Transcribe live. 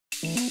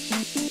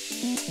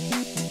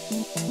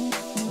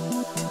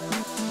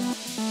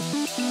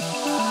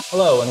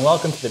Hello and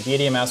welcome to the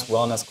BDMS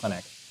Wellness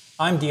Clinic.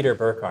 I'm Dieter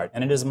Burkhardt,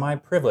 and it is my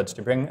privilege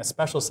to bring a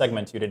special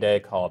segment to you today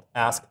called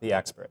Ask the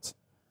Experts.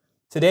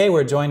 Today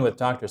we're joined with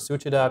Dr.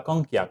 Suchida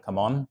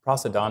Kongkiakamon,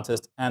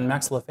 prosthodontist and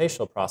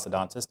maxillofacial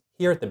prosthodontist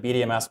here at the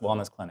BDMS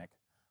Wellness Clinic.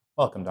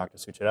 Welcome, Dr.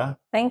 Suchida.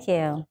 Thank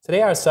you.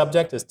 Today our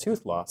subject is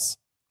tooth loss.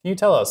 Can you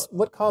tell us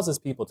what causes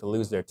people to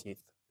lose their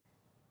teeth?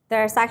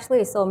 There's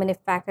actually so many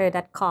factors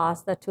that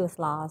cause the tooth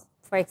loss.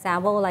 For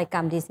example, like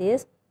gum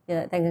disease,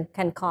 that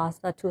can cause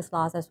the tooth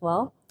loss as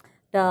well.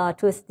 The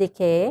tooth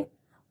decay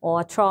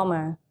or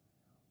trauma,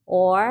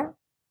 or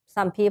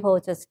some people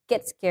just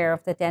get scared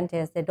of the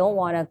dentist. They don't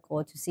want to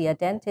go to see a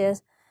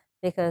dentist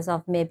because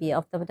of maybe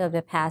of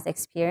the past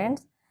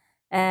experience.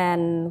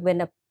 And when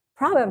the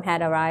problem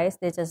had arisen,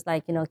 they just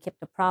keep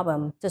the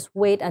problem. Just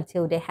wait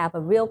until they have a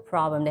real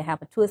problem. They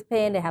have a tooth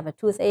pain, they have a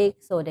toothache,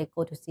 so they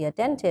go to see a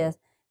dentist.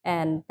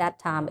 And that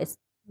time it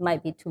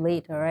might be too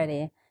late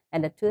already,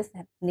 and the tooth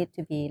need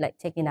to be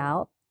taken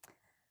out.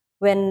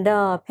 When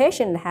the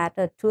patient had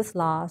a tooth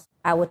loss,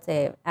 I would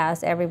say,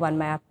 as everyone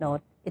may have known,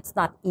 it's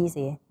not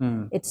easy.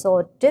 It's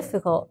so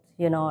difficult.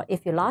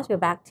 If you lost your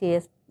back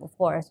teeth, of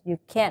course, you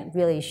can't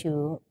really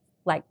chew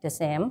like the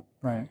same.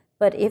 Right.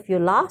 But if you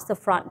lost the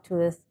front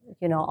tooth,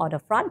 or the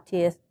front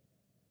teeth,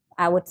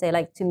 I would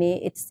say, to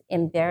me, it's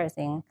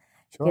embarrassing.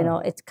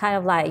 Sure. It's kind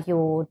of like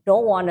you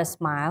don't want to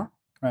smile.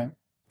 Right.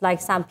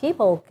 Like some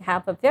people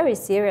have a very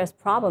serious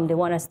problem. They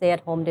want to stay at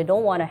home. They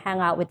don't want to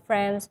hang out with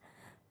friends,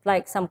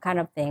 some kind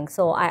of thing.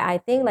 So I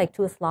think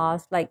tooth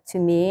loss, to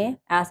me,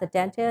 as a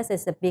dentist,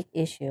 is a big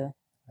issue.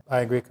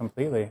 I agree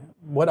completely.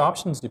 What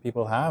options do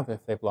people have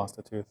if they've lost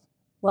a tooth?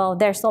 Well,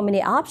 there's so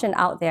many options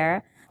out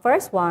there.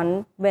 First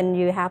one, when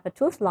you have a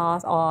tooth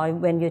loss or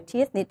when your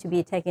teeth need to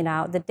be taken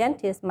out, the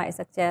dentist might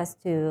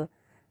suggest to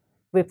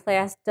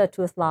replace the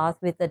tooth loss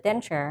with the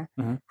denture.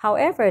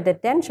 However, the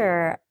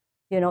denture,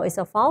 is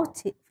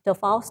the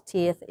false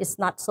teeth is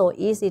not so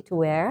easy to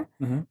wear.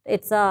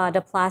 It's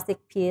the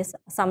plastic piece.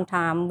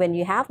 Sometimes when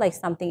you have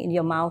something in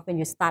your mouth, when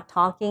you start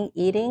talking,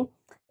 eating,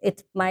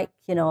 it might,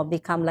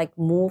 become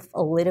move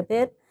a little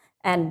bit.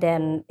 And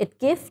then it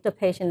gives the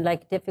patient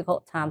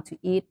difficult time to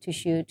eat, to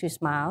chew, to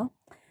smile.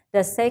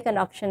 The second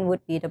option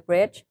would be the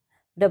bridge.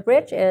 The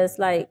bridge is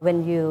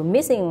when you're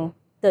missing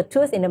the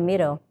tooth in the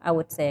middle, I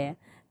would say.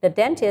 The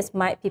dentist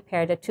might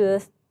prepare the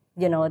tooth,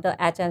 the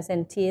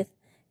adjacent teeth,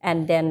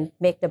 and then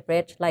make the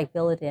bridge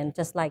build it in,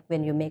 just like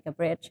when you make a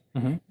bridge.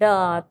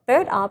 The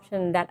third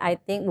option that I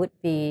think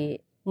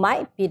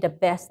might be the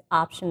best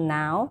option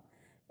now,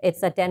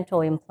 it's a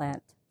dental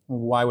implant.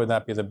 Why would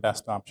that be the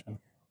best option?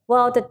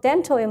 Well, the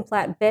dental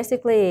implant,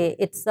 basically,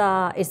 it's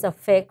a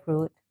fake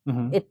root.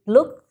 It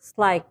looks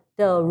like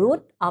the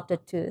root of the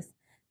tooth,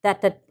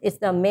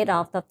 it's made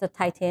of the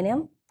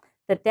titanium.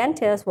 The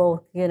dentist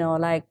will,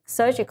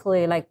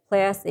 surgically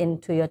place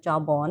into your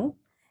jawbone.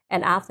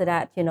 And after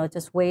that,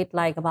 just wait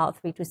about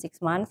 3 to 6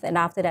 months. And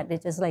after that, they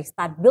just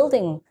start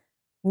building,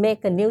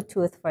 make a new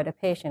tooth for the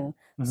patient.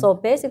 So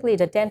basically,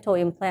 the dental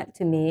implant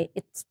to me,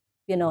 it's,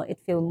 it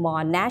feels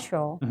more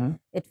natural.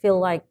 It feels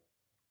like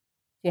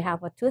you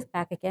have a tooth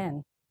back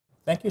again.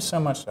 Thank you so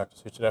much, Dr.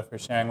 Suchida, for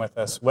sharing with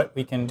us what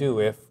we can do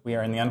if we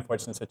are in the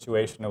unfortunate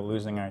situation of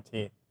losing our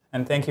teeth.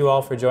 And thank you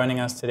all for joining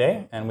us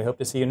today, and we hope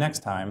to see you next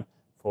time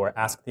for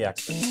Ask the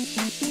Experts.